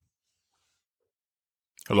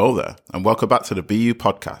Hello there, and welcome back to the BU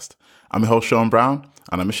podcast. I'm your host, Sean Brown,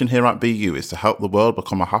 and our mission here at BU is to help the world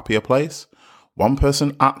become a happier place, one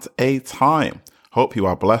person at a time. Hope you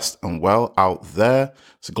are blessed and well out there.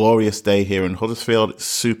 It's a glorious day here in Huddersfield. It's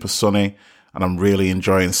super sunny, and I'm really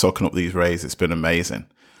enjoying soaking up these rays. It's been amazing.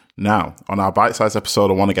 Now, on our bite-sized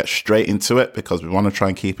episode, I want to get straight into it because we want to try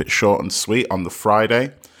and keep it short and sweet on the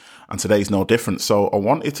Friday, and today's no different. So I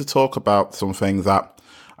wanted to talk about something that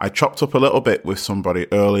I chopped up a little bit with somebody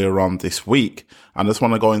earlier on this week, and I just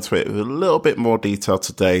want to go into it with a little bit more detail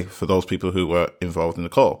today for those people who were involved in the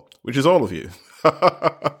call, which is all of you.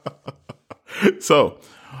 So,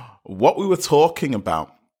 what we were talking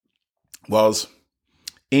about was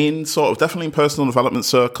in sort of definitely in personal development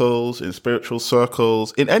circles, in spiritual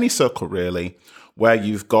circles, in any circle really, where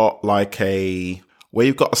you've got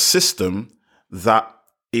a system that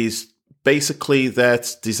is basically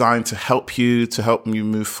that's designed to help you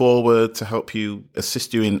move forward, to help you,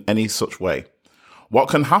 assist you in any such way. What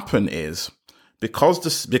can happen is, because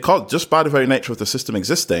just by the very nature of the system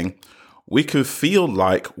existing, we can feel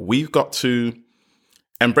like we've got to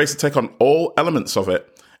embrace and take on all elements of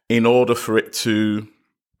it in order for it to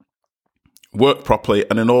work properly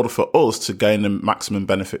and in order for us to gain the maximum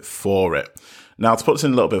benefit for it. Now, to put this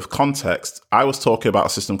in a little bit of context, I was talking about a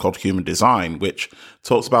system called human design, which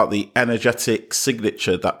talks about the energetic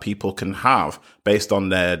signature that people can have based on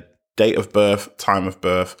their date of birth, time of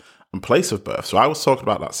birth, and place of birth. So I was talking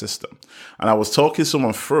about that system, and I was talking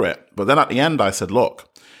someone through it. But then at the end, I said, look,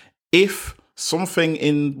 if something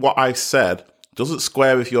in what I said doesn't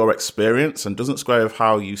square with your experience and doesn't square with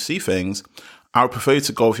how you see things, I would prefer you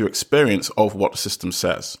to go with your experience of what the system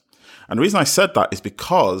says. And the reason I said that is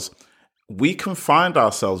because we can find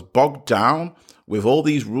ourselves bogged down with all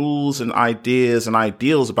these rules and ideas and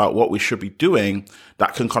ideals about what we should be doing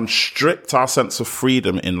that can constrict our sense of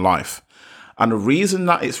freedom in life. And the reason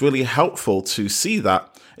that it's really helpful to see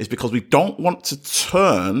that is because we don't want to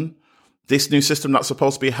turn this new system that's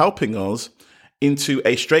supposed to be helping us into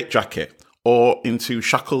a straitjacket or into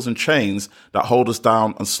shackles and chains that hold us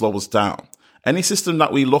down and slow us down. Any system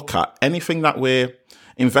that we look at, anything that we're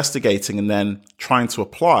investigating and then trying to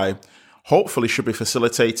apply, hopefully should be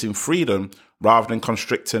facilitating freedom rather than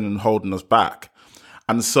constricting and holding us back.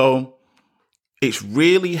 And so it's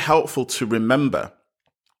really helpful to remember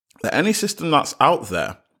that any system that's out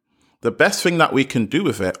there, the best thing that we can do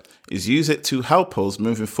with it is use it to help us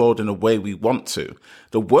moving forward in a way we want to.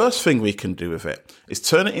 The worst thing we can do with it is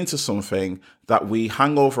turn it into something that we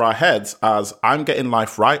hang over our heads as I'm getting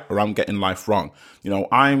life right or I'm getting life wrong.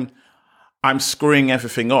 I'm screwing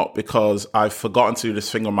everything up because I've forgotten to do this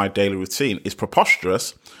thing on my daily routine. It's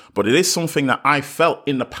preposterous, but it is something that I felt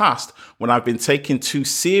in the past when I've been taken too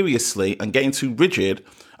seriously and getting too rigid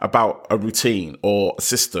about a routine or a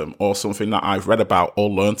system or something that I've read about or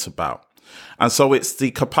learnt about. And so it's the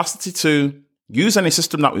capacity to use any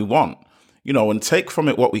system that we want, and take from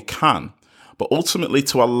it what we can, but ultimately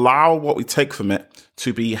to allow what we take from it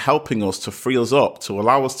to be helping us, to free us up, to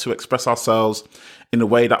allow us to express ourselves in a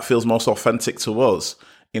way that feels most authentic to us,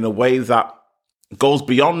 in a way that goes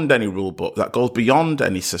beyond any rule book, that goes beyond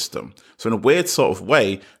any system. So in a weird sort of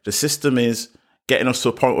way, the system is getting us to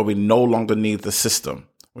a point where we no longer need the system,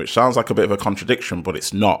 which sounds like a bit of a contradiction, but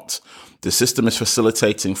it's not. The system is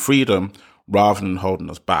facilitating freedom rather than holding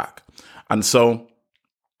us back. And so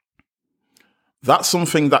that's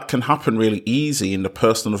something that can happen really easy in the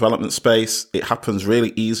personal development space. It happens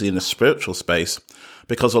really easy in the spiritual space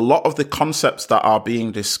because a lot of the concepts that are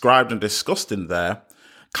being described and discussed in there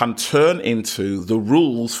can turn into the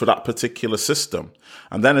rules for that particular system.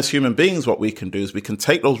 And then as human beings, what we can do is we can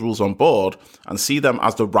take those rules on board and see them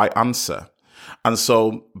as the right answer. And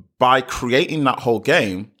so by creating that whole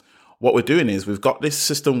game, what we're doing is we've got this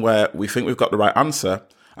system where we think we've got the right answer,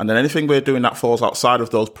 and then anything we're doing that falls outside of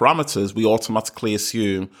those parameters, we automatically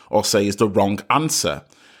assume or say is the wrong answer.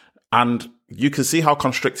 And you can see how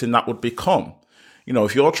constricting that would become.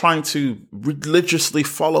 If you're trying to religiously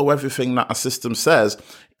follow everything that a system says,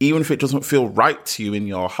 even if it doesn't feel right to you in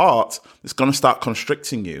your heart, it's going to start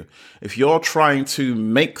constricting you. If you're trying to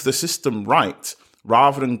make the system right,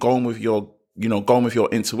 rather than going with your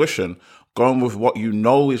intuition, going with what you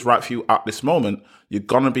know is right for you at this moment, you're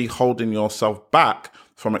going to be holding yourself back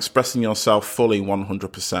from expressing yourself fully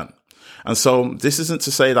 100%. And so this isn't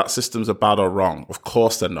to say that systems are bad or wrong. Of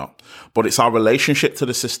course they're not. But it's our relationship to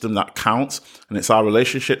the system that counts, and it's our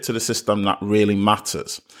relationship to the system that really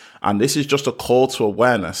matters. And this is just a call to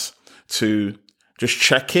awareness to just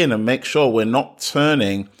check in and make sure we're not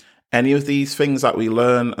turning any of these things that we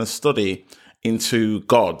learn and study into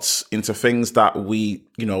gods, into things that we're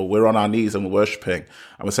on our knees and we're worshiping.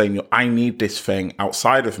 And we're saying, I need this thing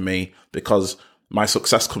outside of me because my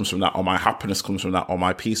success comes from that, or my happiness comes from that, or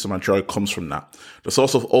my peace or my joy comes from that. The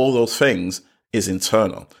source of all those things is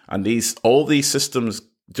internal. And all these systems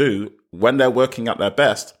do, when they're working at their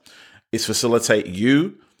best, is facilitate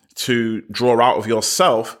you to draw out of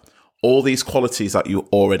yourself all these qualities that you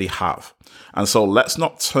already have. And so let's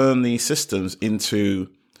not turn these systems into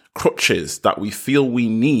crutches that we feel we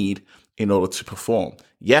need in order to perform.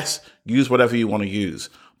 Yes, use whatever you want to use,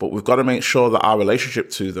 but we've got to make sure that our relationship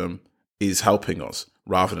to them is helping us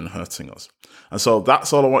rather than hurting us. And so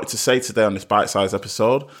that's all I wanted to say today on this bite-sized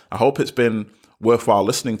episode. I hope it's been worthwhile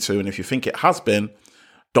listening to. And if you think it has been,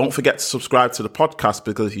 don't forget to subscribe to the podcast,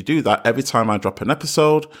 because if you do that, every time I drop an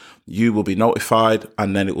episode, you will be notified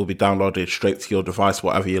and then it will be downloaded straight to your device,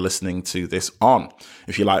 whatever you're listening to this on.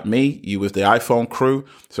 If you're like me, you with the iPhone crew,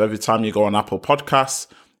 so every time you go on Apple Podcasts,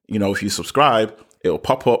 if you subscribe, it'll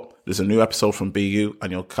pop up. There's a new episode from BU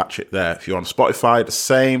and you'll catch it there. If you're on Spotify, the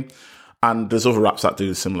same. And there's other apps that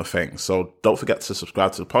do similar things. So don't forget to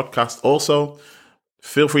subscribe to the podcast. Also,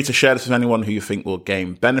 feel free to share this with anyone who you think will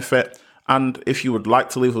gain benefit. And if you would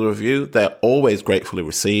like to leave a review, they're always gratefully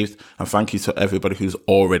received. And thank you to everybody who's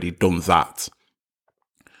already done that.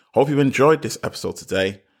 Hope you've enjoyed this episode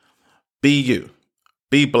today. Be you,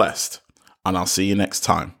 be blessed, and I'll see you next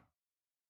time.